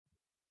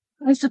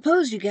"I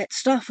suppose you get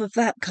stuff of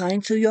that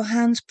kind through your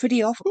hands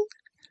pretty often?"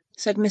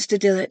 said Mr.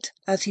 Dillett,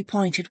 as he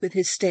pointed with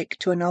his stick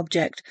to an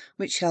object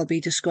which shall be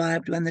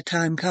described when the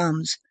time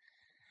comes.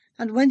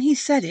 And when he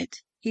said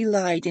it, he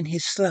lied in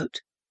his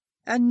throat,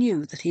 and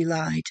knew that he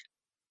lied.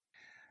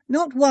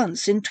 Not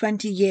once in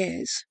 20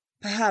 years,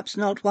 perhaps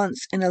not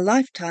once in a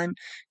lifetime,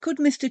 could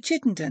Mr.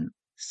 Chittenden,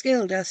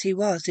 skilled as he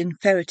was in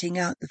ferreting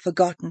out the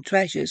forgotten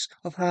treasures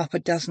of half a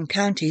dozen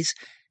counties,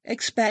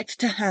 expect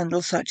to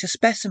handle such a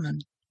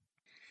specimen.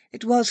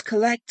 It was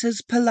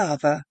collector's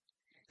palaver,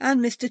 and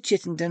Mr.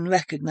 Chittenden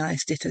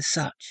recognized it as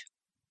such.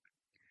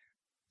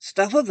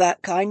 "Stuff of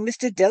that kind,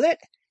 Mr. Dillett?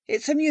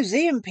 It's a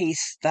museum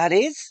piece, that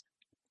is."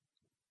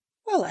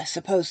 "Well, I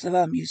suppose there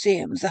are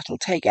museums that'll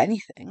take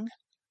anything."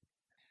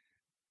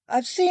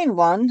 "I've seen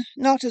one,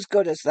 not as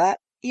good as that,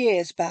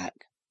 years back,"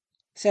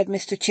 said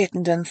Mr.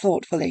 Chittenden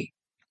thoughtfully.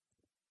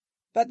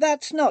 "But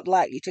that's not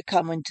likely to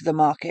come into the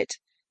market.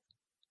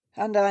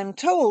 And I'm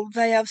told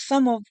they have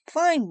some of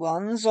fine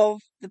ones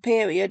of the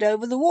period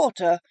over the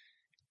water.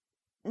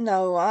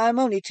 No, I'm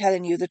only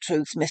telling you the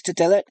truth, Mr.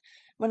 Dillett,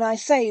 when I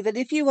say that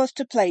if you was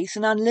to place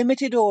an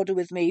unlimited order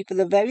with me for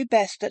the very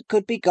best that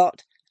could be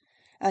got,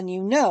 and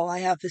you know I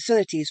have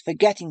facilities for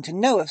getting to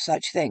know of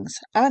such things,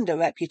 and a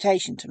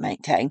reputation to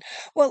maintain,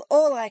 well,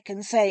 all I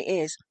can say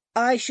is,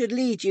 I should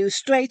lead you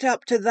straight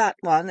up to that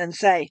one and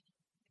say,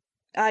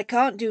 'I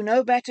can't do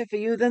no better for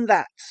you than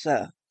that,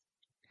 sir.'"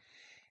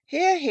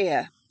 "Hear,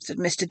 hear," said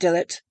Mr.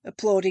 Dillett,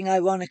 applauding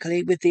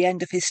ironically with the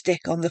end of his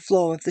stick on the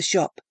floor of the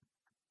shop.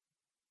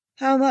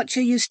 "How much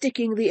are you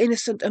sticking the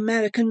innocent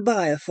American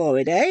buyer for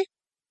it, eh?"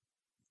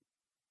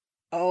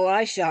 "Oh,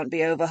 I shan't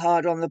be over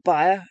hard on the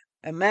buyer,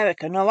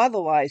 American or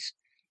otherwise.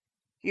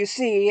 You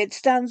see, it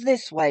stands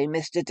this way,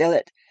 Mr.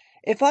 Dillett.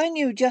 If I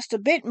knew just a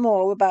bit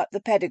more about the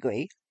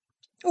pedigree—"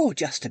 "Or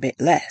just a bit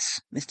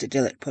less," Mr.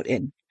 Dillett put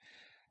in.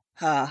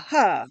 "Ha,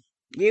 ha!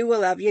 You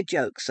will have your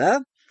joke,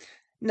 sir.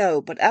 No,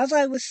 but as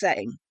I was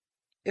saying,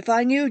 if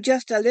I knew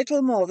just a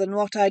little more than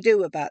what I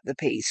do about the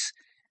piece,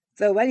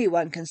 though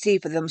anyone can see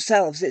for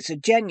themselves it's a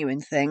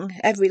genuine thing,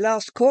 every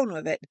last corner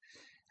of it,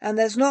 and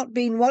there's not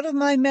been one of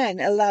my men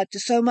allowed to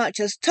so much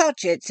as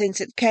touch it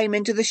since it came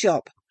into the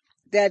shop,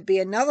 there'd be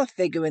another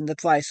figure in the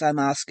price I'm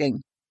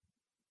asking."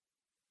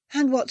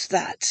 "And what's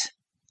that?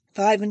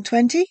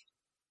 25?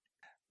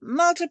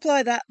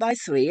 Multiply that by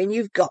 3 and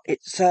you've got it,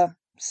 sir.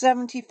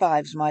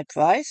 75's my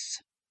price."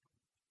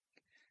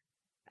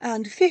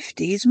 "And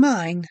 50's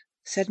mine,"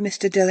 said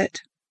Mr.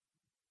 Dillett.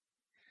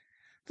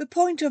 The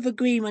point of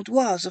agreement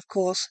was, of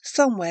course,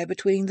 somewhere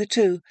between the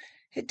two.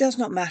 It does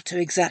not matter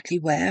exactly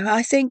where.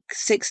 I think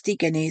 60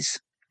 guineas.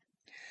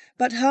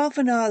 But half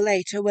an hour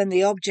later, when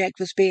the object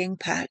was being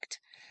packed,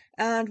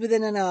 and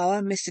within an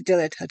hour Mr.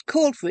 Dillett had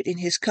called for it in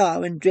his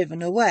car and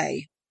driven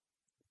away,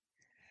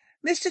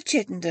 Mr.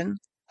 Chittenden,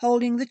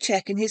 holding the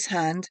cheque in his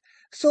hand,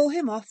 saw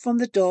him off from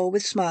the door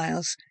with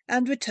smiles,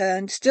 and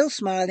returned, still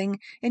smiling,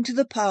 into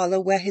the parlour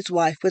where his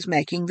wife was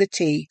making the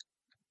tea.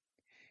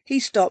 He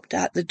stopped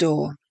at the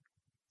door.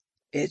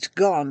 "It's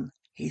gone,"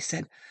 he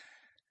said.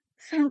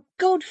 "Thank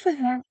God for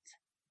that,"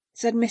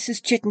 said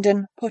Mrs.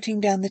 Chittenden, putting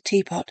down the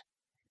teapot.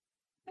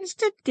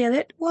 "Mr.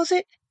 Dillett, was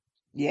it?"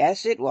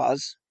 "Yes, it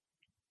was."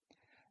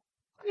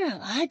 "Well,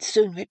 I'd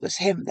sooner it was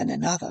him than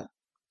another."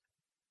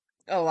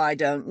 "Oh, I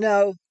don't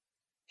know.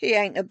 He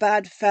ain't a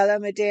bad feller,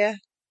 my dear."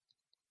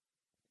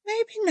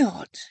 "Maybe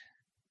not,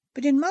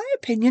 but in my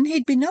opinion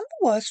he'd be none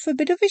the worse for a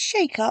bit of a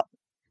shake-up."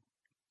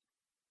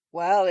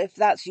 "Well, if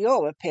that's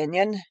your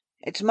opinion,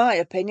 it's my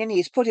opinion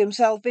he's put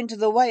himself into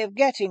the way of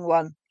getting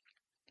one.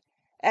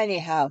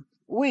 Anyhow,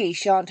 we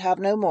shan't have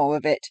no more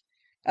of it,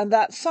 and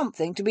that's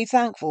something to be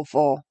thankful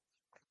for."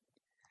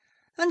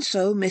 And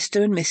so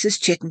Mr. and Mrs.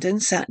 Chittenden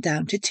sat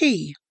down to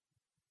tea.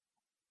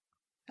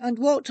 And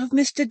what of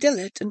Mr.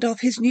 Dillett and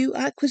of his new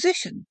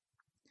acquisition?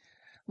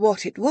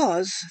 What it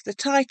was, the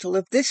title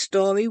of this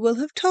story will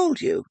have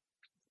told you.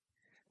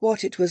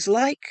 What it was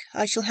like,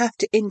 I shall have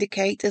to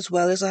indicate as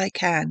well as I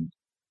can.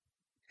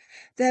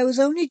 There was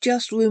only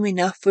just room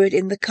enough for it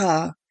in the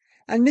car,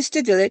 and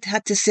Mr. Dillett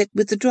had to sit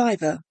with the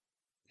driver.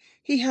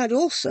 He had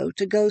also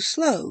to go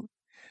slow,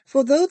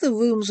 for though the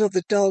rooms of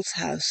the doll's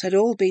house had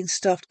all been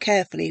stuffed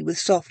carefully with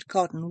soft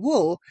cotton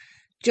wool,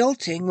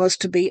 jolting was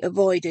to be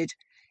avoided,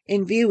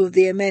 in view of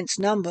the immense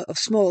number of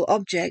small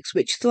objects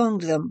which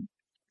thronged them,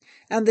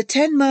 and the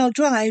 10-mile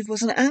drive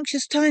was an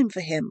anxious time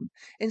for him,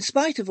 in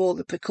spite of all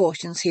the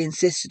precautions he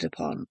insisted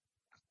upon.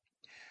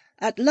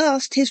 At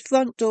last his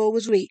front door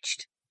was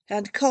reached,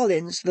 and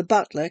Collins, the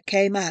butler,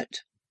 came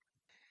out.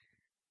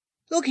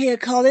 "Look here,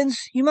 Collins,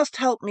 you must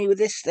help me with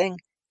this thing.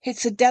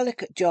 It's a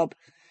delicate job.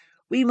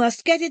 We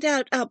must get it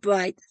out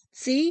upright.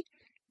 See?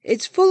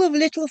 It's full of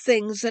little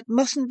things that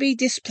mustn't be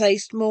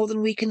displaced more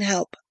than we can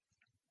help.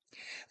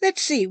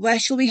 Let's see, where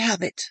shall we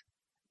have it?"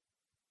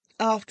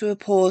 After a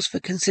pause for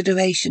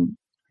consideration.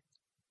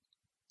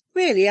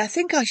 "Really, I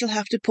think I shall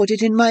have to put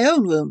it in my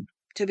own room,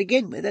 to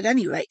begin with, at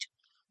any rate.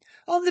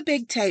 On the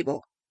big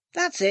table.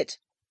 That's it."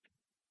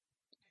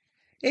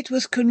 It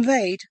was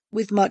conveyed,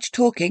 with much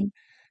talking,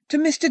 to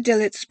Mr.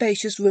 Dillet's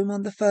spacious room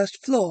on the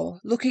first floor,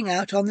 looking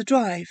out on the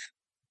drive.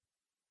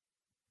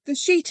 The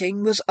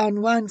sheeting was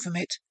unwound from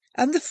it,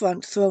 and the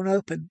front thrown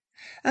open,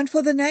 and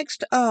for the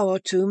next hour or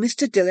two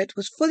Mr. Dillet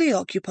was fully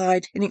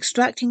occupied in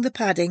extracting the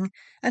padding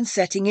and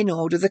setting in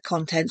order the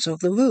contents of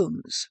the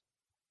rooms.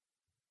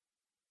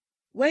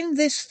 When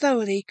this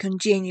thoroughly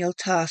congenial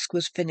task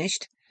was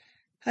finished,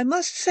 I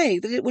must say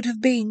that it would have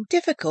been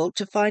difficult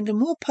to find a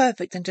more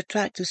perfect and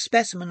attractive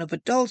specimen of a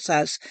doll's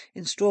house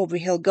in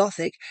Strawberry Hill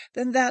Gothic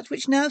than that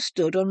which now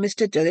stood on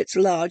Mr. Dillet's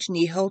large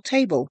knee-hole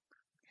table,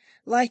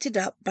 lighted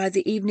up by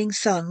the evening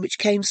sun which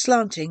came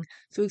slanting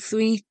through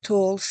 3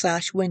 tall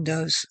sash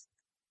windows.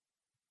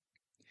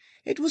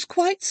 It was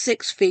quite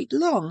 6 feet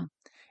long,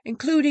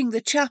 including the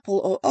chapel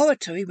or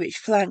oratory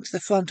which flanked the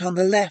front on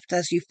the left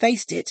as you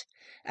faced it,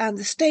 and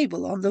the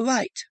stable on the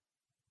right.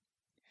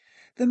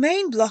 The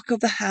main block of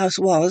the house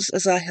was,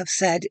 as I have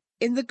said,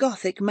 in the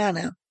Gothic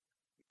manner.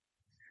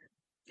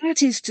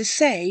 That is to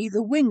say,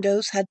 the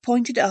windows had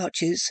pointed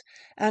arches,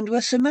 and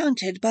were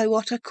surmounted by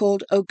what are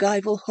called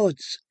ogival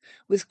hoods,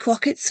 with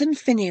crockets and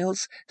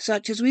finials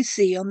such as we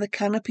see on the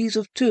canopies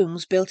of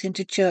tombs built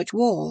into church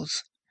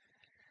walls.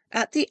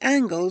 At the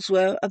angles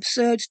were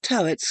absurd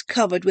turrets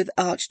covered with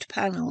arched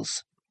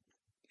panels.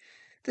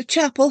 The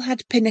chapel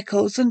had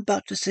pinnacles and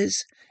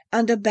buttresses,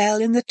 and a bell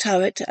in the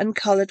turret and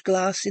coloured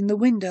glass in the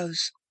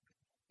windows.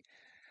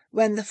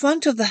 When the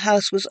front of the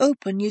house was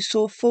open you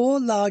saw 4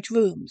 large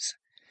rooms,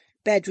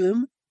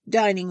 bedroom,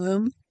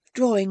 dining-room,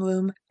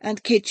 drawing-room,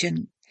 and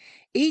kitchen,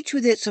 each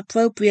with its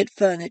appropriate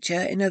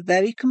furniture in a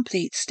very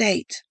complete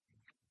state.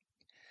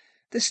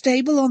 The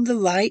stable on the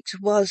right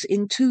was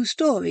in 2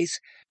 stories,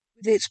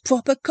 with its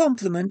proper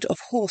complement of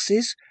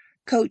horses,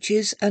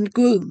 coaches, and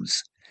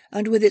grooms,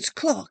 and with its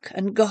clock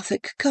and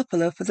Gothic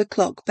cupola for the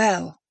clock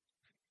bell.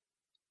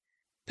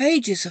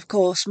 Pages, of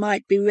course,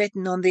 might be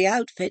written on the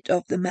outfit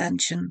of the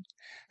mansion.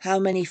 How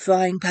many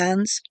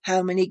frying-pans,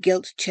 how many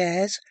gilt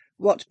chairs,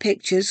 what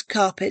pictures,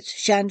 carpets,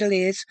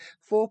 chandeliers,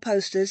 4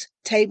 posters,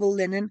 table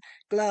linen,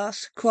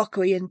 glass,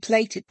 crockery, and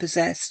plate it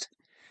possessed,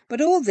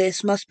 but all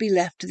this must be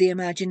left to the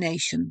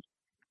imagination.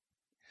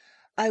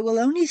 I will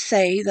only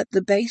say that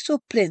the base or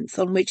plinth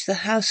on which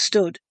the house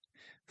stood,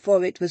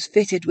 for it was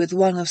fitted with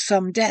one of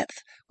some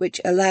depth,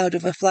 which allowed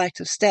of a flight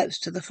of steps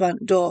to the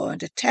front door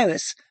and a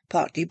terrace,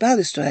 partly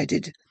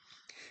balustraded,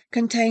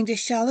 contained a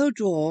shallow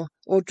drawer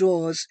or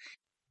drawers,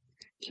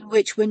 in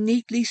which were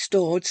neatly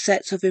stored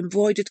sets of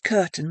embroidered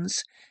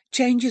curtains,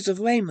 changes of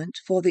raiment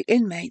for the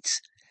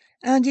inmates,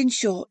 and, in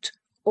short,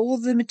 all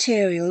the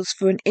materials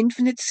for an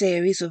infinite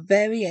series of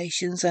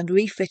variations and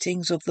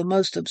refittings of the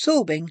most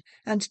absorbing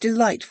and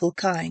delightful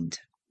kind.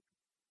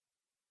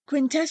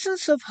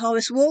 Quintessence of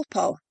Horace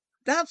Walpole,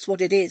 that's what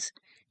it is.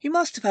 He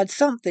must have had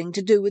something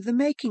to do with the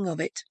making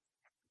of it.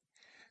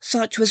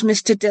 Such was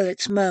Mr.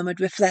 Dillet's murmured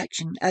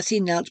reflection as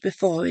he knelt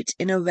before it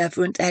in a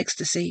reverent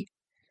ecstasy.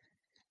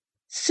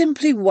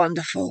 Simply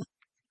wonderful.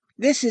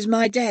 This is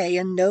my day,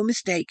 and no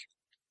mistake.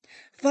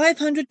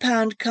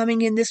 £500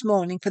 coming in this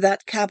morning for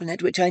that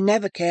cabinet which I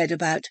never cared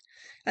about,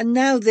 and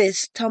now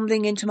this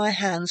tumbling into my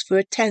hands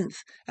for 1/10,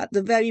 at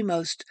the very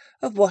most,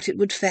 of what it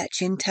would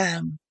fetch in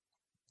town.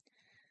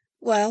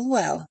 Well,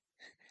 well,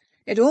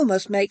 it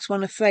almost makes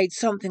one afraid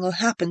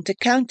something'll happen to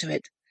counter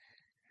it.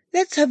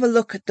 Let's have a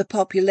look at the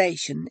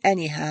population,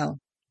 anyhow.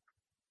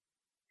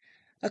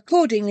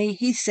 Accordingly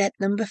he set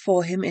them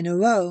before him in a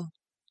row.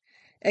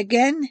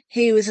 Again,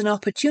 here is an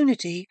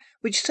opportunity,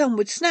 which some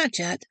would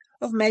snatch at,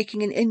 of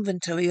making an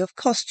inventory of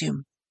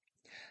costume.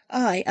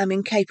 I am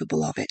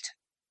incapable of it.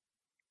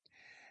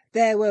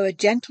 There were a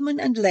gentleman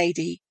and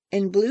lady,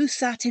 in blue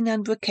satin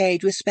and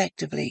brocade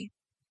respectively.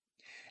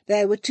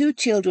 There were 2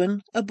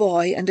 children, a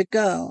boy and a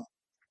girl.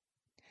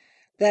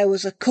 There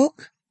was a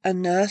cook, a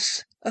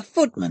nurse, a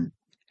footman,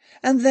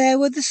 and there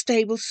were the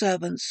stable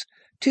servants,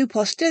 2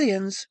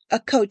 postilions, a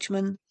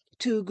coachman,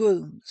 2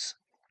 grooms.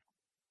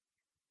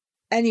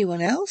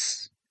 Anyone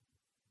else?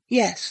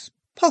 Yes,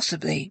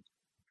 possibly.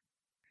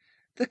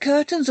 The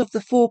curtains of the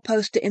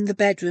 4-poster in the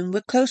bedroom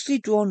were closely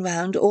drawn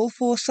round all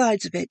 4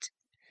 sides of it,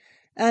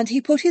 and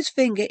he put his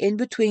finger in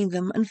between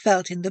them and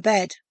felt in the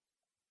bed.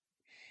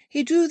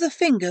 He drew the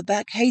finger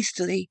back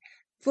hastily,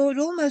 for it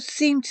almost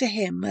seemed to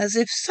him as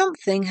if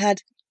something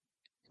had,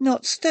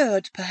 not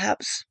stirred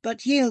perhaps,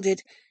 but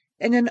yielded,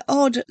 in an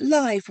odd,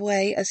 live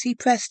way as he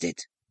pressed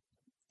it.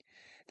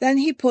 Then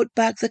he put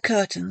back the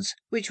curtains,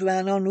 which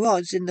ran on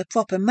rods in the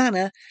proper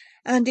manner,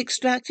 and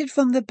extracted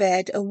from the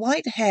bed a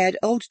white-haired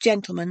old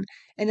gentleman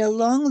in a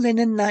long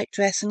linen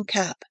nightdress and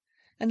cap,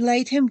 and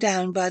laid him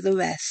down by the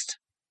rest.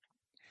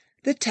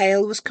 The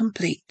tale was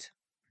complete.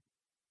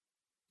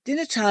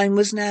 Dinner-time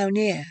was now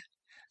near,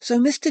 so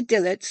Mr.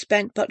 Dillet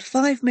spent but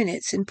 5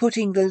 minutes in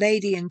putting the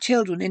lady and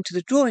children into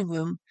the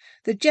drawing-room,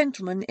 the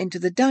gentleman into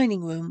the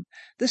dining-room,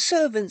 the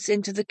servants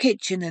into the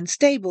kitchen and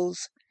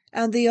stables,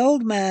 and the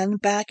old man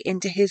back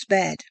into his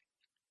bed.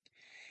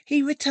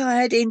 He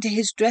retired into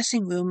his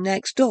dressing-room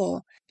next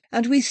door,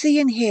 and we see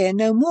and hear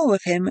no more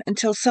of him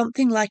until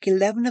something like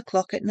 11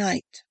 o'clock at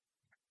night.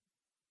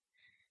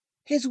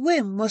 His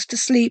whim was to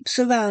sleep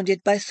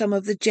surrounded by some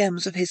of the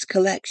gems of his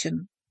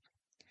collection.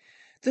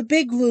 The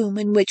big room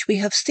in which we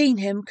have seen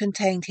him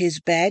contained his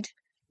bed,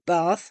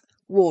 bath,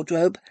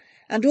 wardrobe,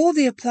 and all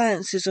the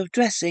appliances of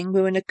dressing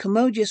were in a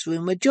commodious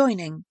room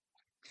adjoining.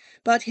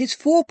 But his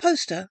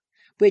four-poster,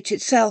 which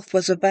itself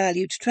was a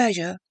valued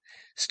treasure,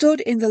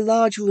 stood in the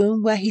large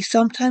room where he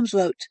sometimes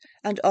wrote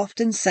and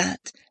often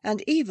sat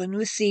and even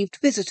received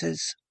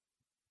visitors.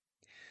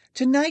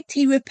 To-night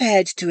he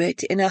repaired to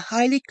it in a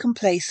highly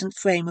complacent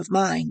frame of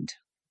mind.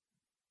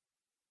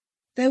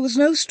 There was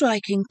no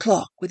striking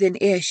clock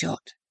within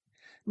earshot,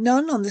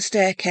 none on the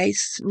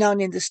staircase, none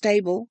in the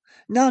stable,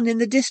 none in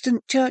the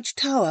distant church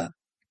tower.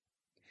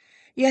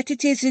 Yet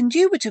it is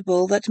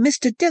indubitable that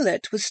Mr.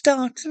 Dillett was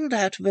startled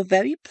out of a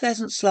very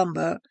pleasant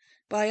slumber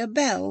by a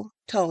bell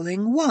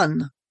tolling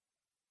 1.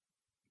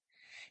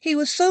 He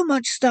was so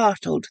much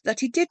startled that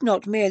he did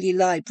not merely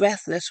lie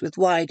breathless with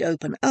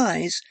wide-open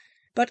eyes,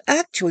 but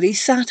actually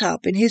sat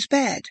up in his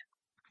bed.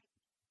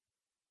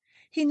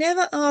 He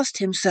never asked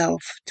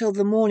himself, till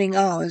the morning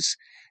hours,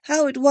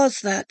 how it was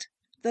that,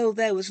 though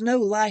there was no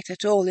light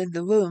at all in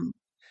the room,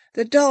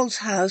 the doll's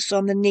house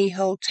on the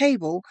knee-hole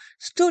table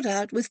stood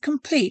out with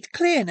complete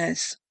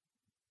clearness.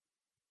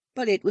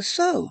 But it was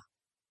so.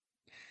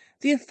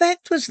 The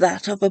effect was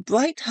that of a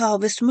bright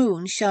harvest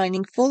moon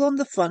shining full on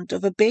the front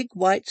of a big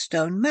white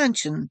stone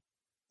mansion.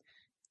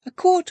 A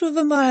quarter of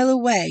a mile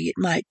away, it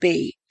might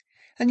be,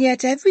 and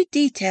yet every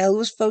detail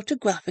was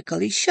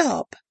photographically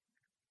sharp.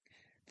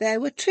 There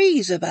were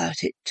trees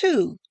about it,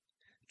 too,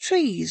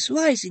 trees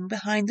rising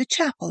behind the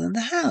chapel and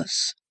the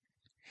house.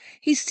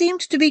 He seemed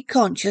to be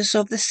conscious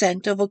of the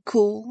scent of a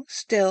cool,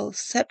 still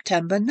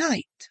September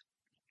night.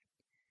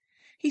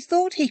 He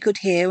thought he could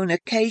hear an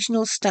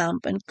occasional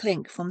stamp and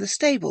clink from the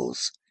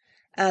stables,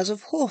 as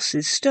of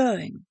horses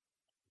stirring.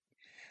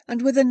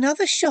 And with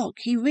another shock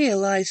he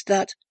realized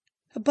that,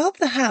 above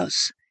the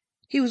house,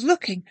 he was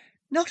looking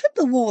not at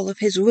the wall of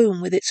his room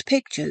with its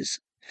pictures,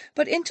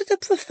 but into the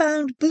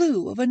profound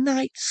blue of a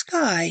night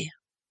sky.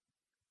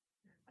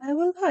 There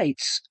were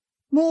lights,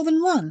 more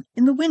than one,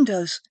 in the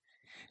windows,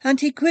 and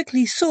he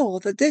quickly saw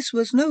that this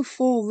was no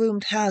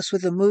four-roomed house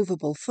with a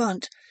movable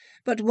front,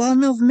 but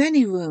one of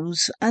many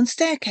rooms and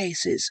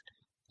staircases,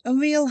 a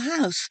real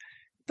house,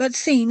 but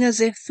seen as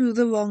if through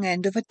the wrong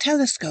end of a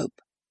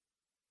telescope.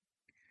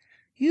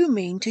 "You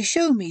mean to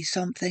show me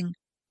something,"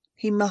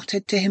 he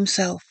muttered to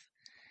himself,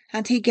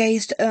 and he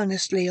gazed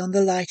earnestly on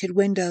the lighted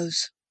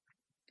windows.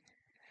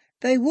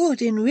 They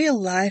would in real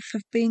life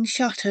have been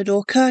shuttered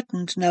or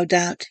curtained, no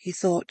doubt, he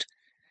thought,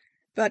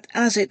 but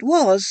as it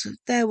was,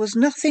 there was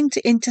nothing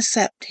to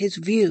intercept his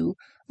view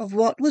of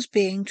what was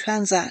being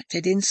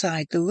transacted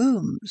inside the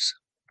rooms.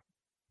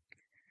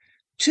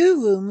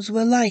 2 rooms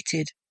were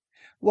lighted,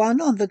 one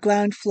on the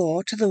ground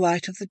floor to the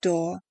right of the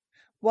door,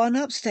 one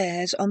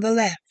upstairs on the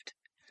left,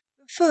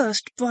 the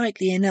first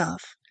brightly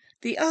enough,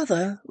 the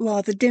other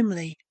rather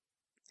dimly.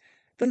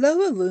 The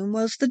lower room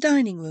was the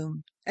dining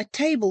room. A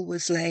table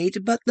was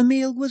laid, but the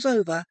meal was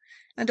over,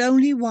 and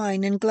only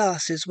wine and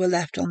glasses were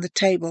left on the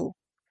table.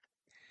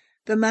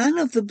 The man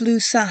of the blue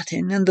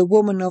satin and the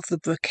woman of the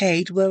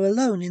brocade were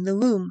alone in the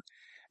room,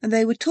 and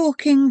they were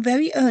talking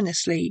very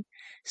earnestly,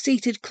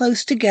 seated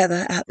close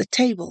together at the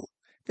table,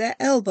 their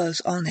elbows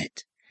on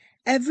it,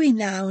 every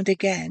now and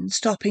again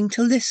stopping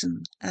to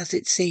listen, as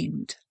it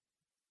seemed.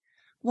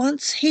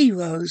 Once he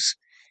rose,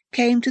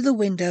 came to the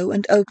window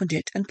and opened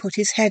it and put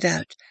his head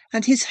out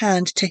and his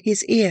hand to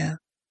his ear.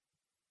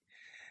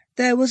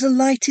 There was a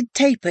lighted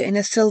taper in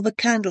a silver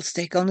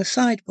candlestick on a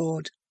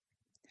sideboard.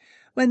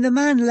 When the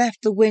man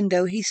left the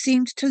window he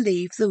seemed to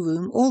leave the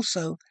room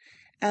also,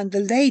 and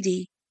the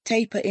lady,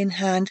 taper in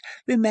hand,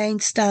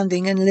 remained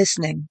standing and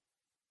listening.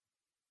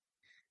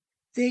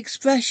 The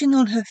expression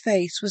on her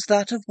face was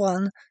that of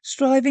one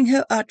striving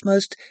her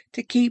utmost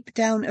to keep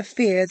down a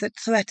fear that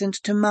threatened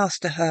to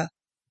master her,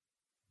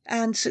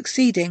 and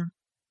succeeding.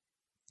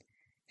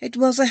 It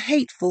was a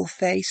hateful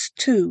face,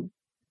 too,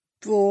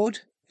 broad,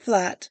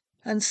 flat,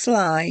 and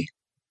sly.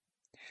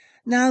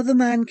 Now the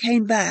man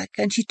came back,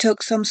 and she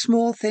took some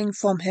small thing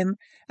from him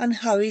and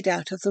hurried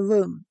out of the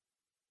room.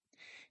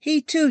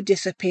 He too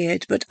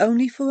disappeared, but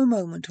only for a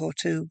moment or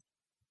two.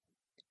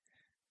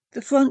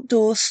 The front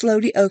door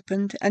slowly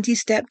opened, and he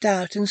stepped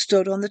out and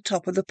stood on the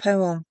top of the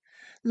perron,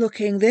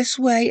 looking this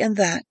way and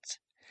that.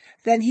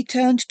 Then he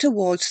turned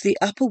towards the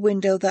upper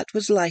window that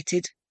was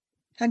lighted,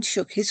 and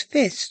shook his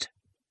fist.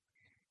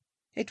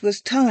 It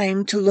was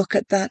time to look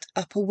at that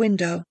upper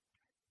window.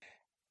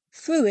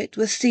 Through it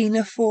was seen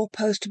a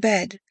 4-post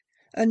bed,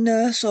 a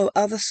nurse or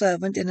other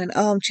servant in an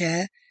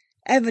armchair,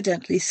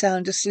 evidently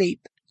sound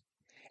asleep.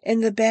 In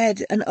the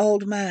bed an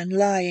old man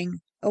lying,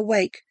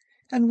 awake,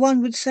 and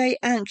one would say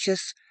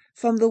anxious,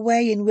 from the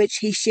way in which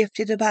he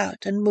shifted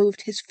about and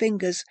moved his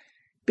fingers,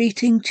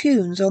 beating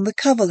tunes on the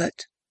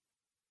coverlet.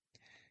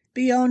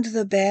 Beyond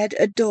the bed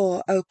a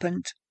door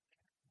opened.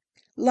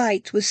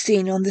 Light was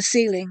seen on the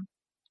ceiling,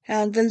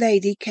 and the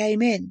lady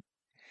came in.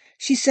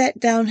 She set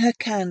down her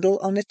candle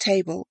on a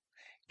table,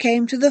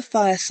 came to the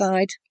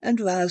fireside, and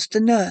roused the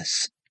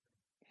nurse.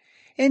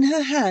 In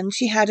her hand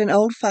she had an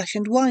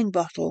old-fashioned wine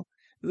bottle,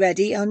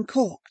 ready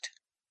uncorked.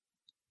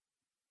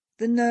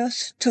 The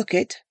nurse took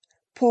it,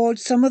 poured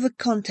some of the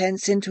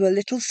contents into a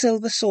little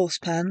silver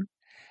saucepan,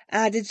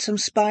 added some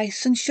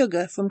spice and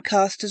sugar from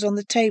castors on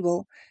the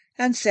table,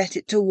 and set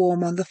it to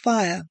warm on the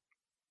fire.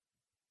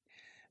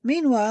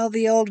 Meanwhile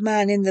the old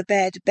man in the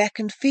bed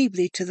beckoned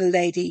feebly to the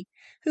lady,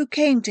 who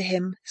came to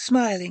him,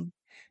 smiling,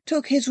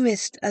 took his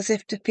wrist as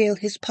if to feel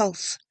his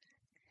pulse,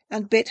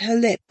 and bit her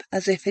lip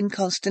as if in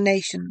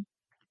consternation.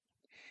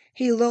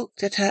 He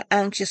looked at her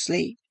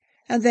anxiously,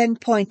 and then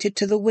pointed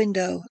to the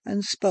window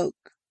and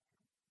spoke.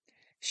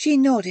 She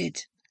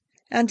nodded,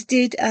 and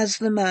did as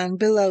the man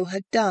below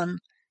had done,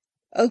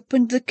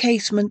 opened the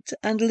casement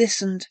and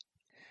listened,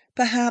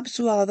 perhaps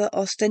rather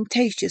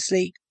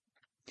ostentatiously,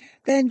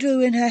 then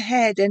drew in her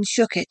head and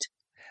shook it,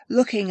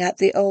 looking at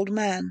the old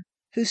man,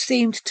 who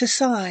seemed to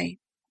sigh.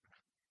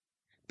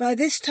 By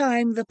this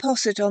time the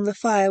posset on the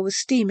fire was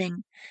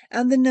steaming,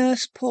 and the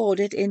nurse poured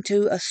it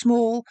into a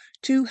small,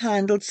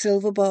 two-handled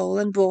silver bowl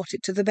and brought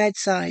it to the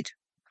bedside.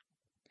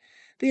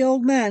 The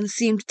old man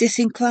seemed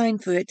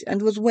disinclined for it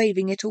and was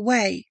waving it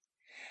away,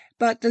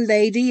 but the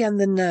lady and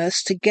the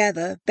nurse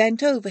together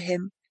bent over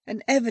him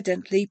and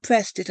evidently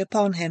pressed it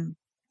upon him.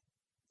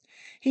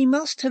 He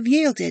must have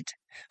yielded,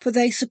 for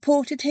they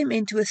supported him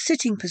into a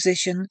sitting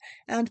position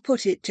and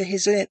put it to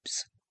his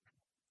lips.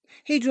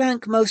 He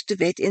drank most of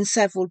it in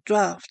several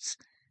draughts,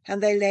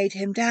 and they laid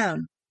him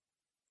down.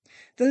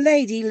 The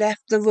lady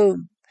left the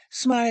room,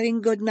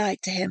 smiling good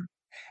night to him,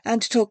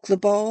 and took the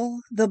bowl,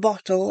 the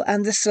bottle,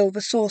 and the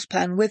silver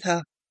saucepan with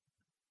her.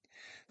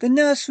 The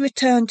nurse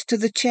returned to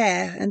the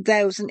chair, and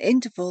there was an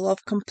interval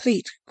of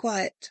complete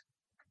quiet.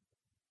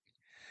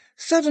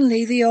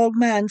 Suddenly the old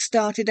man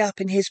started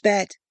up in his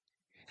bed,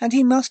 and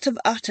he must have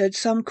uttered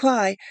some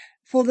cry,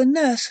 for the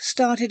nurse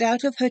started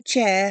out of her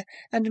chair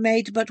and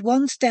made but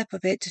one step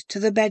of it to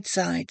the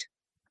bedside.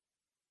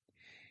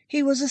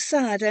 He was a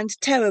sad and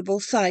terrible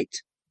sight,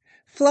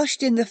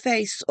 flushed in the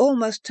face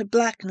almost to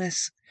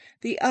blackness,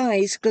 the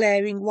eyes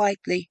glaring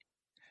whitely,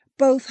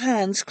 both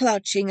hands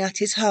clutching at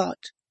his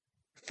heart,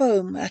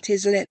 foam at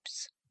his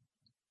lips.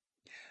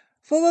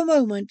 For a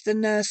moment the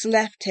nurse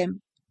left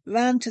him,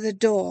 ran to the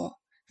door,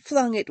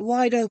 flung it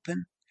wide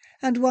open,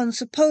 and one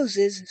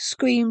supposes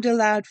screamed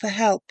aloud for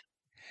help,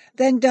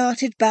 then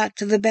darted back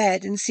to the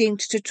bed and seemed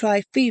to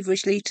try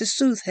feverishly to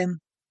soothe him,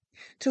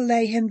 to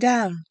lay him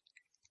down,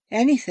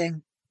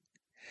 anything.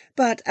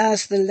 But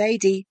as the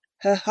lady,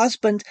 her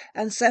husband,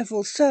 and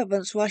several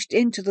servants rushed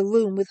into the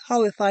room with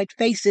horrified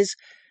faces,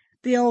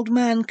 the old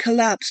man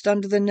collapsed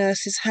under the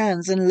nurse's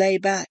hands and lay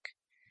back,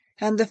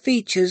 and the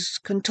features,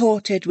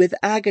 contorted with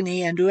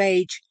agony and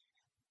rage,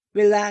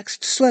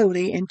 relaxed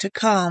slowly into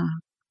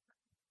calm.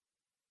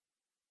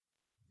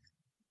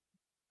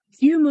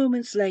 A few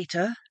moments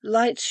later,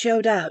 lights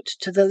showed out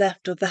to the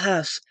left of the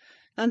house,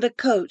 and a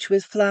coach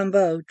with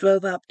flambeaux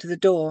drove up to the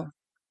door.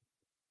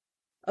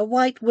 A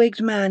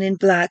white-wigged man in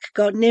black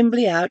got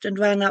nimbly out and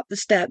ran up the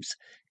steps,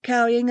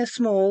 carrying a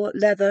small,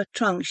 leather,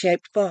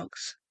 trunk-shaped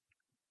box.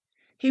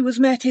 He was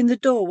met in the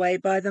doorway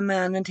by the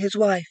man and his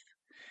wife,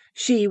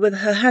 she with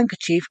her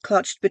handkerchief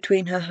clutched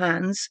between her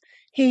hands,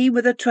 he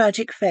with a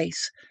tragic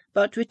face,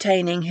 but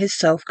retaining his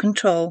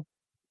self-control.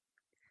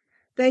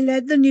 They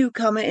led the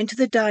newcomer into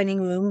the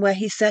dining-room, where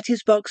he set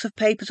his box of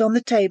papers on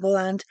the table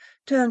and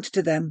turned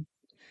to them,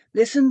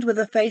 listened with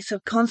a face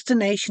of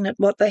consternation at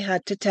what they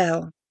had to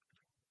tell.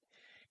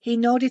 He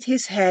nodded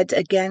his head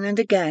again and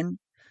again,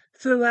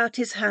 threw out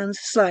his hands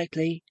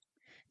slightly,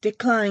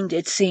 declined,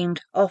 it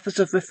seemed, offers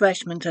of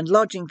refreshment and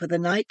lodging for the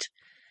night,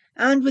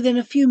 and within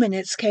a few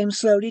minutes came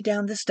slowly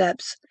down the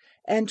steps,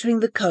 entering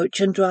the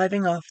coach and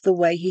driving off the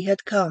way he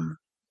had come.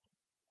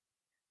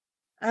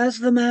 As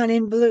the man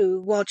in blue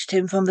watched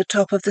him from the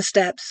top of the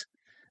steps,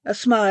 a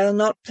smile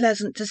not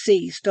pleasant to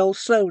see stole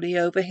slowly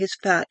over his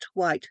fat,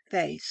 white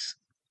face.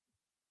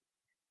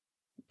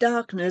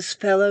 Darkness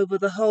fell over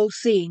the whole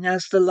scene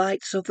as the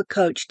lights of the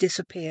coach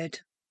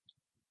disappeared.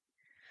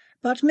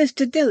 But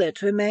Mr.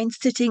 Dillett remained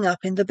sitting up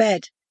in the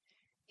bed.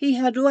 He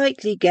had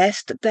rightly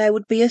guessed that there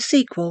would be a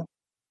sequel.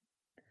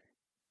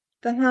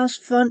 The house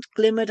front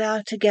glimmered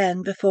out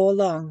again before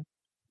long,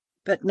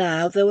 but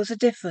now there was a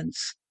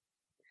difference.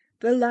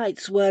 The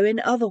lights were in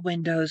other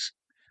windows,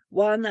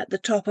 one at the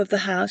top of the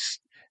house,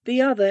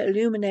 the other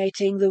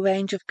illuminating the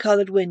range of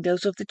coloured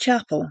windows of the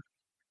chapel.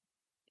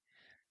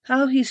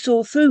 How he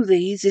saw through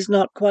these is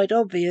not quite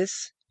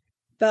obvious,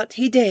 but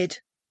he did.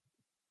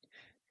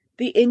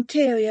 The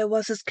interior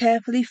was as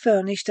carefully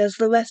furnished as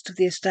the rest of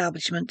the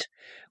establishment,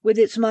 with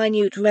its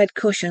minute red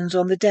cushions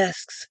on the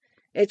desks,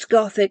 its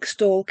Gothic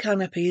stall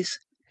canopies,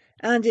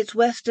 and its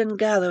western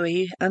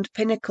gallery and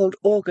pinnacled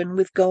organ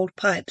with gold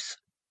pipes.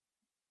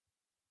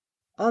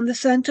 On the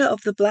centre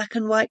of the black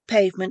and white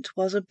pavement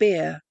was a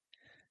bier.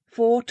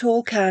 4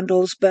 tall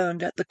candles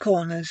burned at the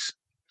corners.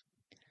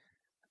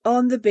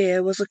 On the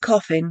bier was a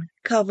coffin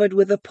covered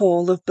with a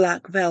pall of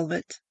black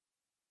velvet.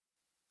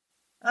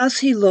 As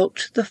he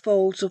looked, the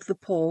folds of the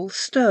pall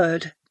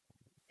stirred.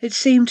 It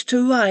seemed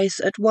to rise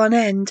at one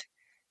end.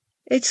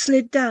 It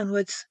slid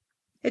downwards,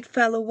 It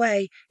fell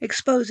away,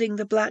 exposing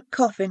the black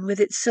coffin with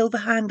its silver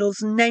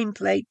handles and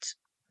nameplate.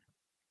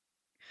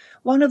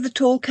 One of the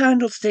tall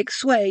candlesticks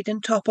swayed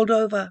and toppled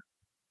over.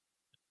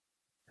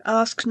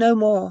 Ask no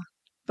more,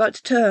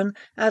 but turn,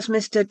 as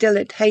Mr.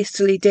 Dillett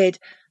hastily did,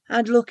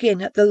 and look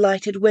in at the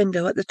lighted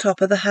window at the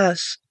top of the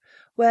house,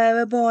 where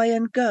a boy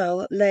and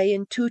girl lay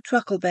in 2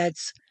 truckle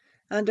beds,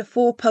 and a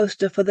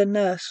 4-poster for the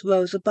nurse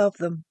rose above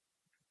them.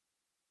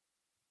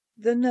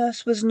 The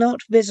nurse was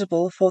not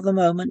visible for the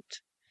moment,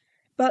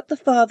 but the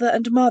father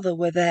and mother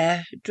were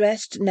there,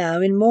 dressed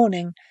now in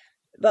mourning,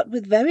 but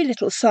with very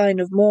little sign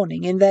of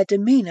mourning in their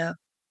demeanour.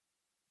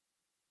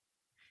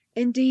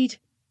 Indeed,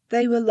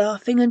 they were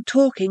laughing and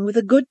talking with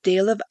a good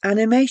deal of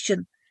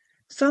animation,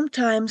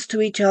 sometimes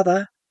to each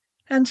other,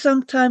 and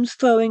sometimes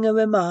throwing a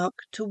remark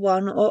to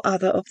one or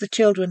other of the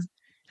children,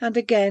 and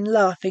again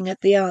laughing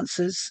at the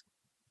answers.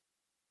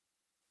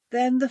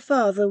 Then the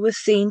father was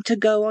seen to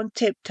go on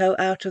tiptoe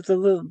out of the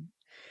room,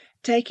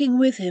 taking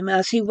with him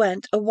as he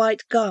went a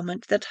white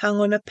garment that hung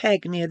on a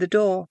peg near the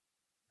door.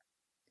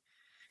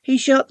 He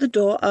shut the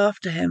door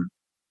after him.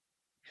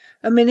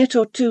 A minute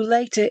or 2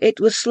 later it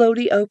was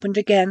slowly opened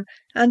again,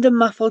 and a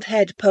muffled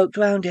head poked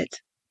round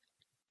it.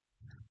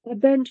 A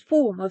bent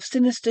form of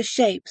sinister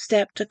shape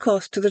stepped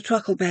across to the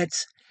truckle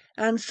beds,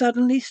 and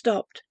suddenly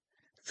stopped,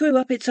 threw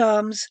up its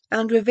arms,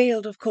 and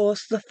revealed, of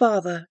course, the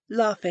father,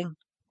 laughing.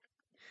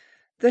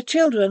 The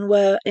children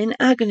were in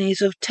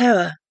agonies of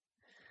terror,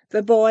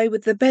 the boy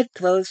with the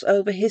bedclothes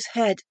over his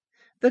head,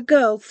 the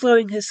girl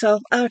throwing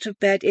herself out of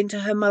bed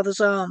into her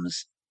mother's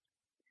arms.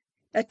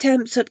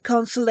 Attempts at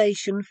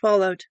consolation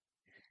followed.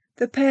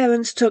 The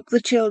parents took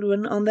the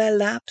children on their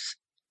laps,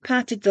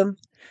 patted them,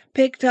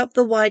 picked up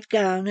the white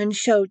gown and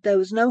showed there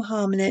was no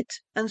harm in it,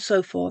 and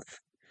so forth,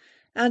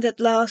 and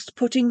at last,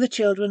 putting the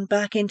children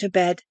back into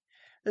bed,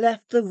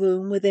 left the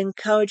room with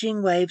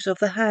encouraging waves of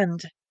the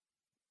hand.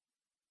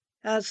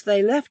 As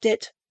they left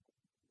it,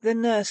 the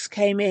nurse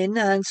came in,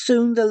 and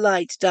soon the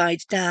light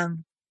died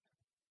down.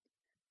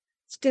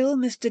 Still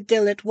Mr.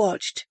 Dillett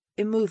watched,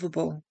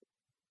 immovable.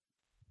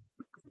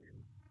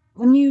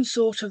 A new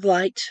sort of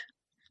light,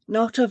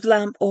 not of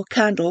lamp or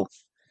candle,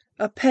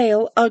 a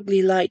pale,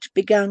 ugly light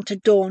began to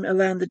dawn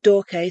around the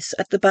doorcase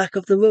at the back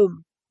of the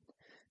room.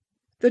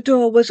 The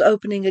door was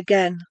opening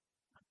again.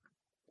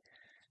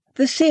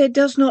 The seer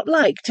does not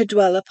like to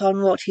dwell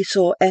upon what he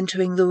saw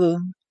entering the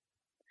room.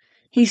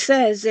 He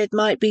says it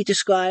might be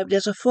described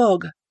as a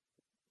frog,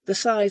 the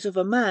size of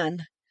a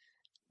man,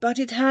 but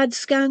it had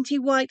scanty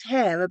white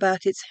hair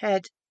about its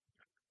head.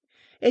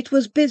 It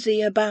was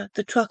busy about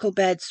the truckle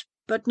beds,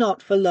 but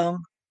not for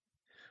long.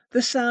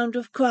 The sound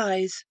of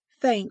cries,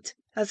 faint,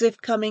 as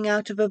if coming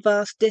out of a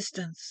vast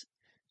distance,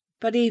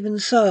 but even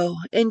so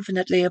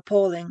infinitely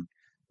appalling,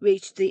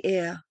 reached the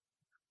ear.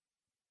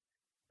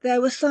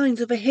 There were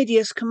signs of a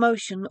hideous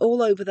commotion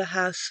all over the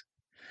house.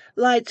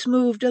 Lights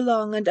moved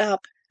along and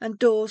up, and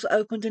doors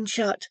opened and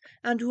shut,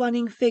 and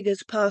running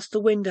figures passed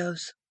the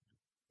windows.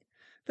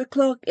 The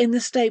clock in the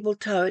stable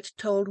turret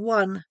told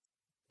 1,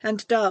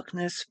 and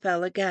darkness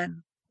fell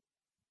again.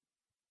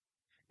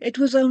 It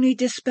was only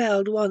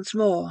dispelled once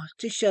more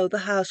to show the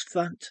house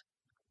front.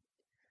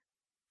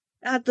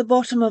 At the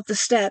bottom of the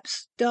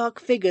steps, dark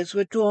figures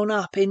were drawn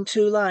up in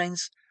 2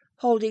 lines,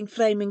 holding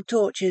flaming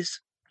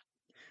torches.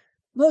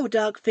 More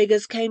dark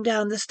figures came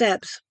down the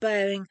steps,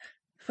 bearing,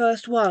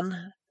 first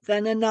one,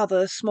 then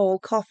another small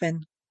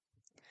coffin,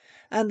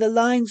 and the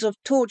lines of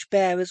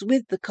torch-bearers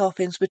with the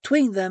coffins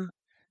between them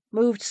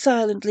moved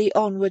silently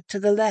onward to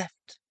the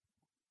left.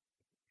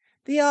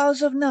 The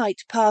hours of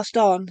night passed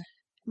on,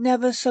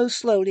 never so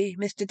slowly,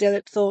 Mr.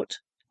 Dillett thought.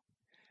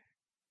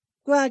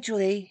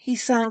 Gradually he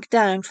sank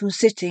down from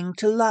sitting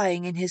to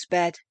lying in his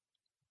bed,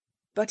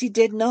 but he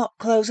did not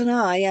close an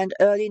eye, and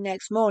early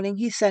next morning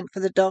he sent for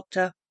the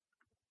doctor.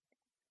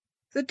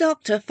 The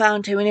doctor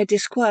found him in a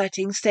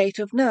disquieting state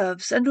of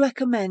nerves, and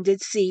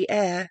recommended sea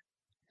air.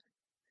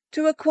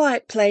 To a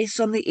quiet place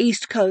on the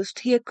east coast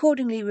he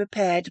accordingly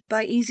repaired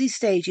by easy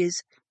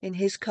stages in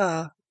his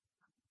car.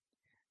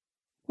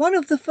 One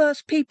of the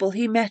first people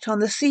he met on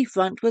the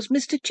sea-front was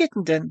Mr.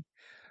 Chittenden,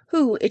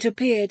 who, it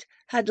appeared,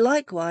 had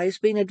likewise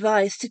been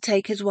advised to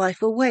take his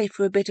wife away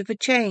for a bit of a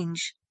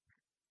change.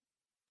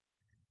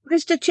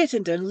 Mr.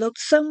 Chittenden looked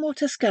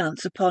somewhat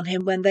askance upon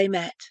him when they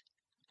met,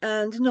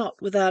 and not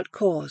without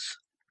cause.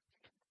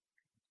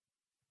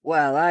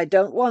 "Well, I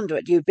don't wonder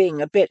at you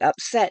being a bit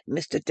upset,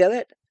 Mr.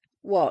 Dillett.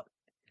 What?"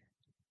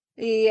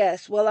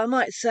 "Yes, well, I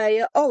might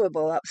say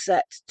 'orrible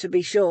upset, to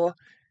be sure,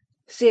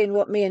 seeing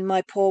what me and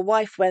my poor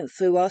wife went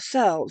through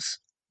ourselves.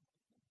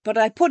 But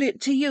I put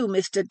it to you,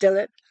 Mr.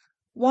 Dillett,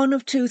 one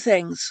of 2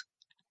 things.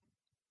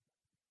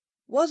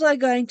 Was I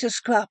going to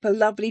scrap a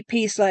lovely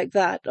piece like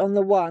that on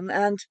the one,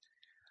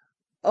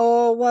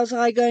 or was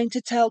I going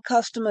to tell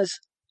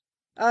customers,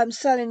 'I'm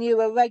selling you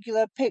a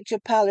regular picture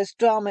palace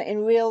drama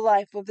in real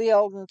life of the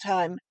olden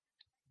time,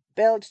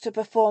 billed to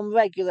perform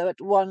regular at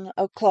 1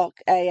 o'clock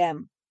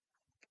a.m.'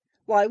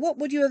 Why, what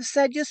would you have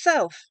said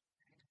yourself?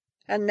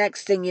 And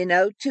next thing you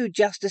know, 2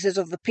 justices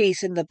of the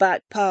peace in the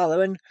back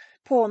parlour, and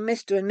poor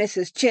Mr. and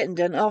Mrs.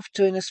 Chittenden off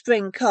in a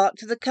spring cart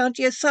to the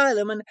county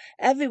asylum, and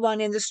everyone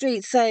in the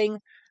street saying,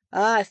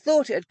 'I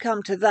thought it had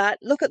come to that,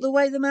 look at the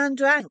way the man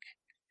drank,'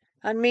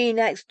 and me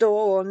next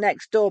door, or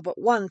next door but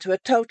one to a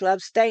total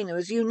abstainer,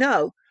 as you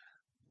know.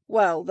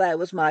 Well, there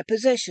was my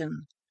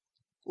position.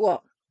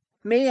 What,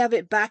 me have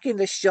it back in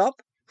the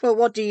shop? Well,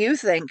 what do you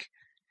think?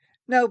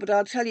 No, but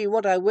I'll tell you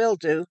what I will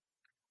do.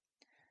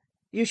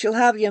 You shall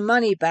have your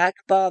money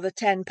back, bar the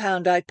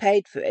 £10 I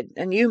paid for it,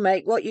 and you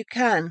make what you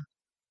can."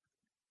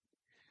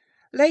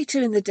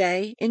 Later in the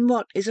day, in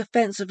what is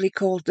offensively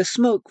called the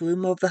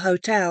smoke-room of the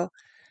hotel,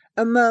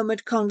 a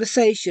murmured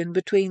conversation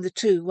between the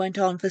two went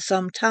on for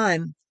some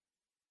time.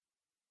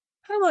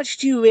 "How much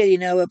do you really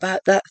know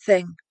about that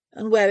thing,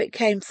 and where it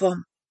came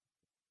from?"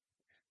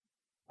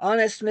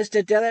 "Honest,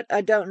 Mr. Dillett,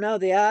 I don't know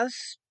the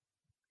house.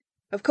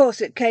 Of course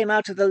it came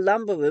out of the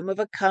lumber-room of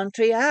a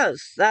country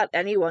house, that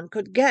anyone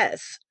could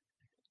guess.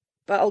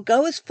 But I'll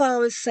go as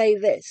far as say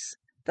this,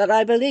 that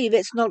I believe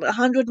it's not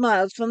 100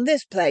 miles from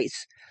this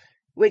place.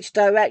 Which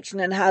direction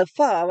and how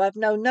far, I've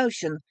no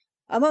notion.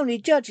 I'm only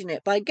judging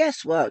it by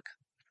guesswork.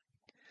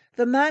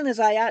 The man as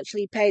I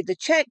actually paid the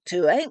cheque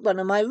to ain't one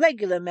of my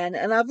regular men,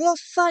 and I've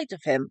lost sight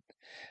of him.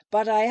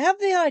 But I have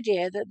the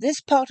idea that this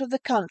part of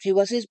the country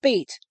was his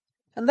beat,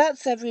 and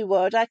that's every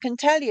word I can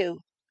tell you.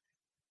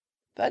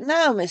 But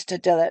now, Mr.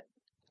 Dillett,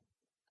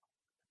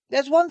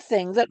 there's one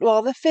thing that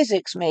rather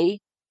physics me.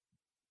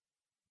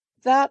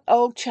 That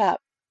old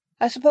chap.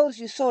 I suppose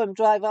you saw him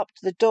drive up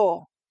to the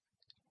door."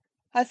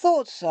 "I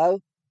thought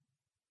so.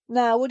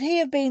 Now, would he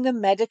have been the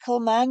medical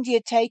man, d'ye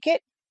take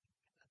it?"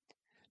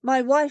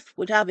 "My wife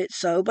would have it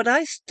so, but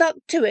I stuck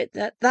to it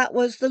that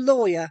was the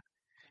lawyer,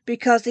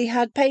 because he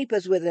had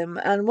papers with him,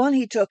 and one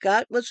he took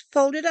out was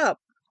folded up."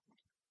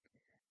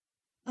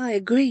 "I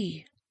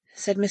agree,"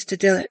 said Mr.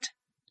 Dillett.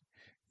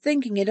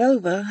 "Thinking it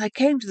over, I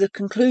came to the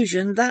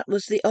conclusion that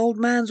was the old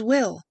man's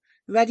will,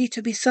 ready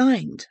to be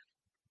signed."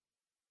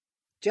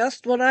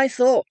 "Just what I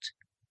thought,"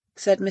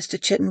 said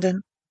Mr.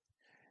 Chittenden.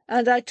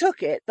 "And I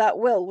took it that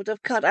will would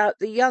have cut out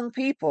the young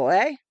people,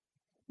 eh?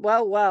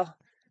 Well, well,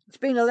 it's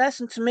been a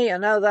lesson to me, I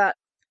know that.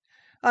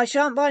 I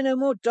shan't buy no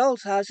more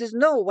dolls' houses,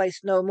 nor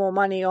waste no more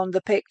money on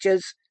the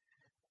pictures.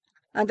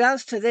 And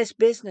as to this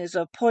business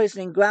of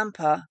poisoning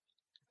Grandpa,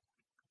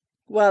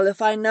 well,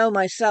 if I know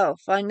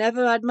myself, I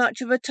never had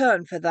much of a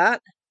turn for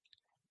that.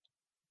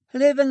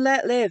 Live and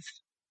let live.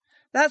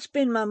 That's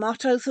been my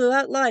motto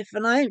throughout life,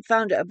 and I ain't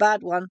found it a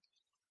bad one."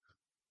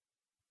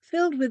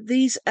 Filled with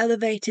these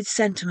elevated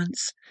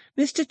sentiments,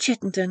 Mr.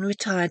 Chittenden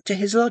retired to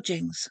his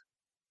lodgings.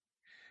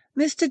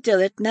 Mr.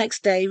 Dillett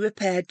next day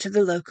repaired to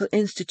the local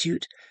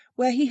institute,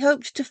 where he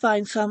hoped to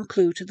find some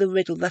clue to the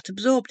riddle that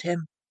absorbed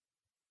him.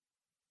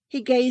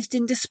 He gazed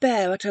in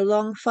despair at a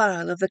long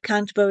file of the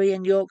Canterbury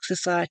and York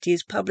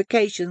Society's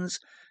publications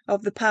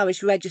of the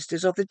parish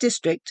registers of the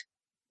district.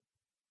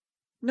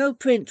 No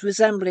print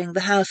resembling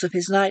the house of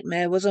his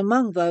nightmare was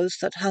among those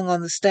that hung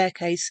on the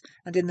staircase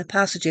and in the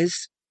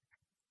passages.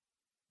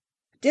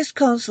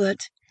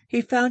 Disconsolate,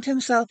 he found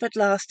himself at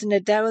last in a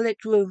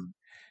derelict room,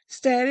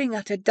 staring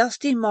at a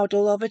dusty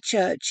model of a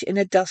church in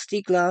a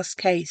dusty glass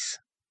case.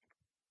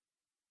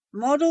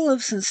 Model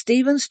of St.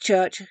 Stephen's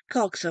Church,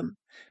 Coxham,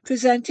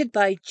 presented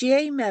by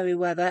J.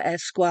 Merryweather,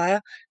 Esquire,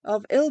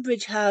 of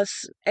Ilbridge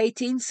House,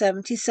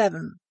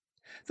 1877.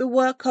 The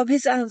work of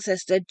his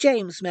ancestor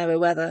James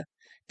Merryweather,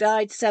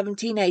 died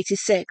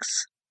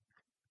 1786.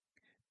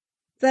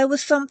 There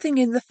was something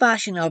in the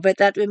fashion of it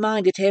that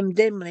reminded him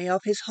dimly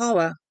of his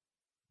horror.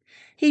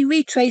 He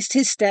retraced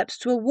his steps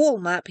to a wall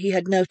map he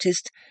had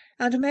noticed,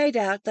 and made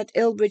out that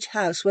Ilbridge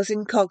House was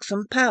in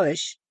Coxham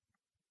parish.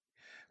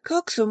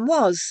 Coxham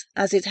was,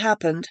 as it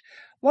happened,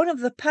 one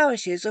of the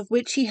parishes of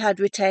which he had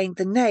retained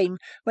the name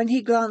when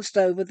he glanced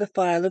over the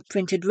file of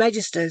printed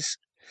registers,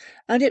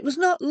 and it was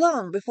not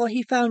long before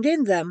he found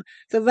in them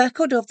the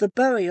record of the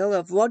burial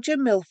of Roger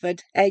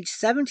Milford, aged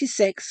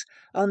 76,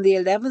 on the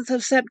 11th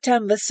of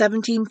September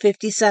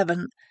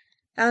 1757,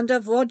 and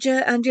of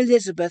Roger and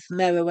Elizabeth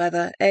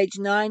Merryweather, aged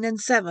 9 and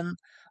 7,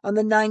 on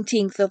the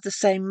 19th of the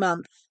same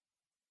month.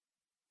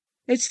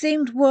 It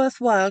seemed worth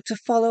while to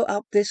follow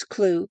up this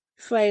clue,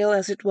 frail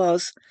as it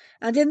was,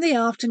 and in the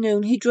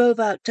afternoon he drove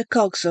out to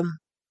Coxham.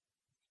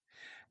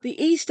 The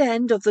east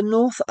end of the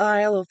north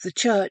aisle of the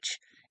church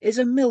is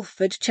a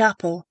Milford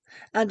chapel,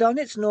 and on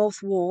its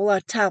north wall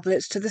are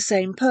tablets to the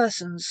same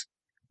persons.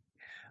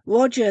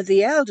 Roger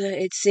the elder,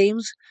 it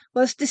seems,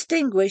 was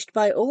distinguished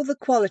by all the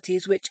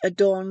qualities which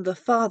adorn the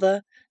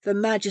father, the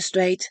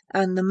magistrate,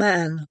 and the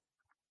man.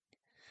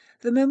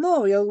 The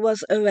memorial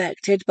was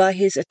erected by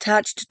his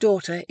attached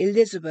daughter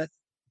Elizabeth,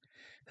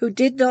 who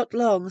did not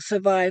long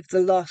survive the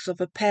loss of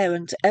a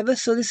parent ever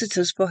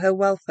solicitous for her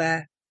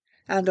welfare,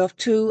 and of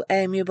 2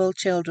 amiable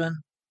children.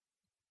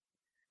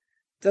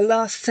 The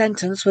last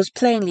sentence was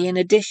plainly in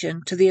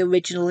addition to the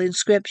original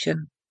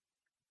inscription.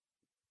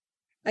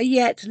 A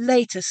yet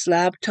later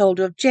slab told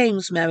of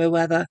James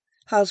Merryweather,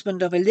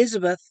 husband of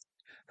Elizabeth,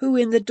 who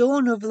in the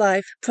dawn of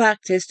life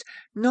practised,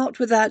 not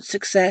without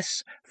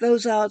success,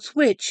 those arts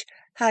which,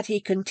 had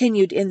he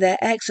continued in their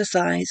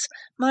exercise,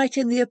 might,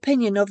 in the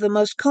opinion of the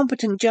most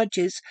competent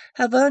judges,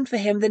 have earned for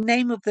him the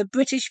name of the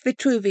British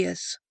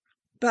Vitruvius,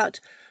 but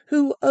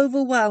who,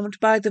 overwhelmed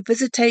by the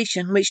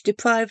visitation which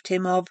deprived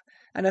him of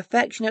an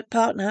affectionate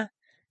partner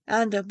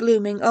and a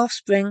blooming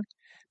offspring,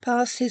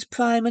 passed his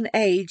prime and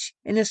age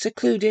in a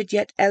secluded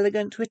yet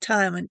elegant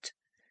retirement.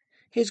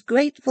 His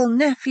grateful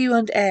nephew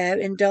and heir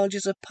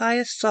indulges a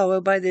pious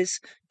sorrow by this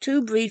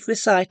too brief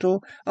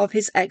recital of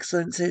his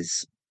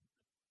excellences.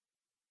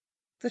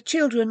 The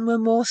children were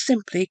more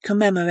simply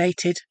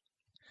commemorated.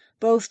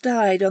 Both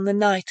died on the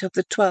night of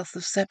the 12th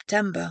of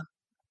September.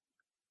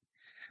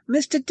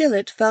 Mr.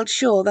 Dillett felt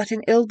sure that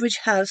in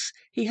Ilbridge House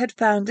he had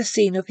found the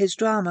scene of his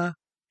drama.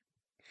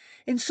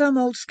 In some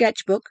old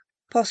sketch-book,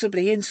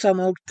 possibly in some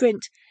old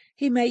print,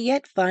 he may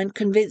yet find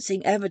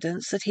convincing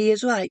evidence that he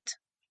is right.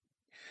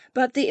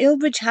 But the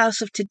Ilbridge House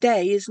of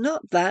today is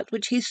not that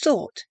which he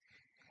sought.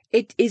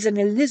 It is an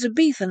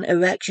Elizabethan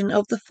erection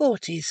of the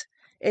 40s,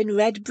 in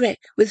red brick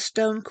with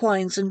stone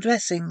quoins and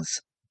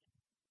dressings.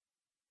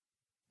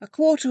 A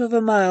quarter of a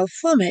mile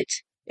from it,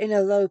 in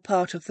a low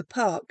part of the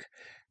park,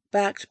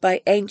 backed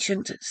by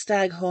ancient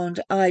stag-horned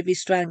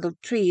ivy-strangled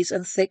trees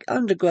and thick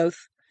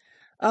undergrowth,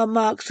 are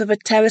marks of a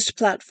terraced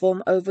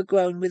platform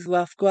overgrown with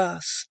rough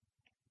grass.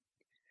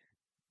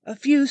 A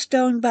few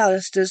stone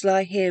balusters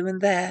lie here and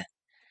there,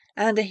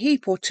 and a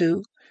heap or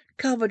two,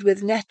 covered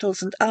with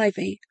nettles and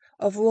ivy,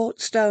 of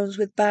wrought stones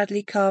with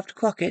badly carved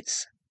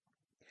crockets.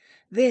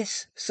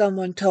 This,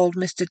 someone told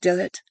Mr.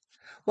 Dillett,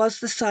 was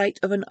the site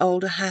of an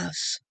older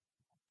house.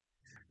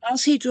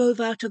 As he drove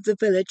out of the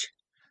village,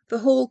 the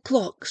hall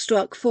clock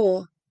struck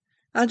 4,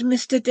 and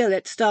Mr.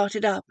 Dillett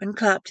started up and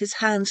clapped his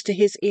hands to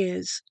his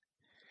ears.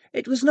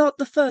 It was not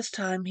the first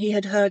time he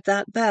had heard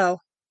that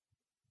bell.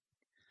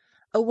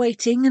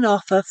 Awaiting an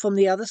offer from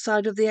the other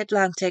side of the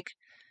Atlantic,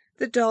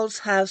 the doll's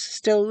house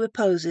still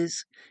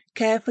reposes,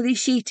 carefully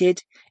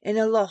sheeted in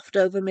a loft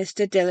over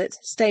Mr. Dillett's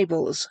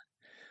stables,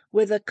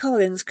 whither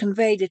Collins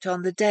conveyed it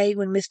on the day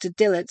when Mr.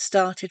 Dillett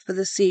started for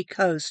the sea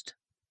coast.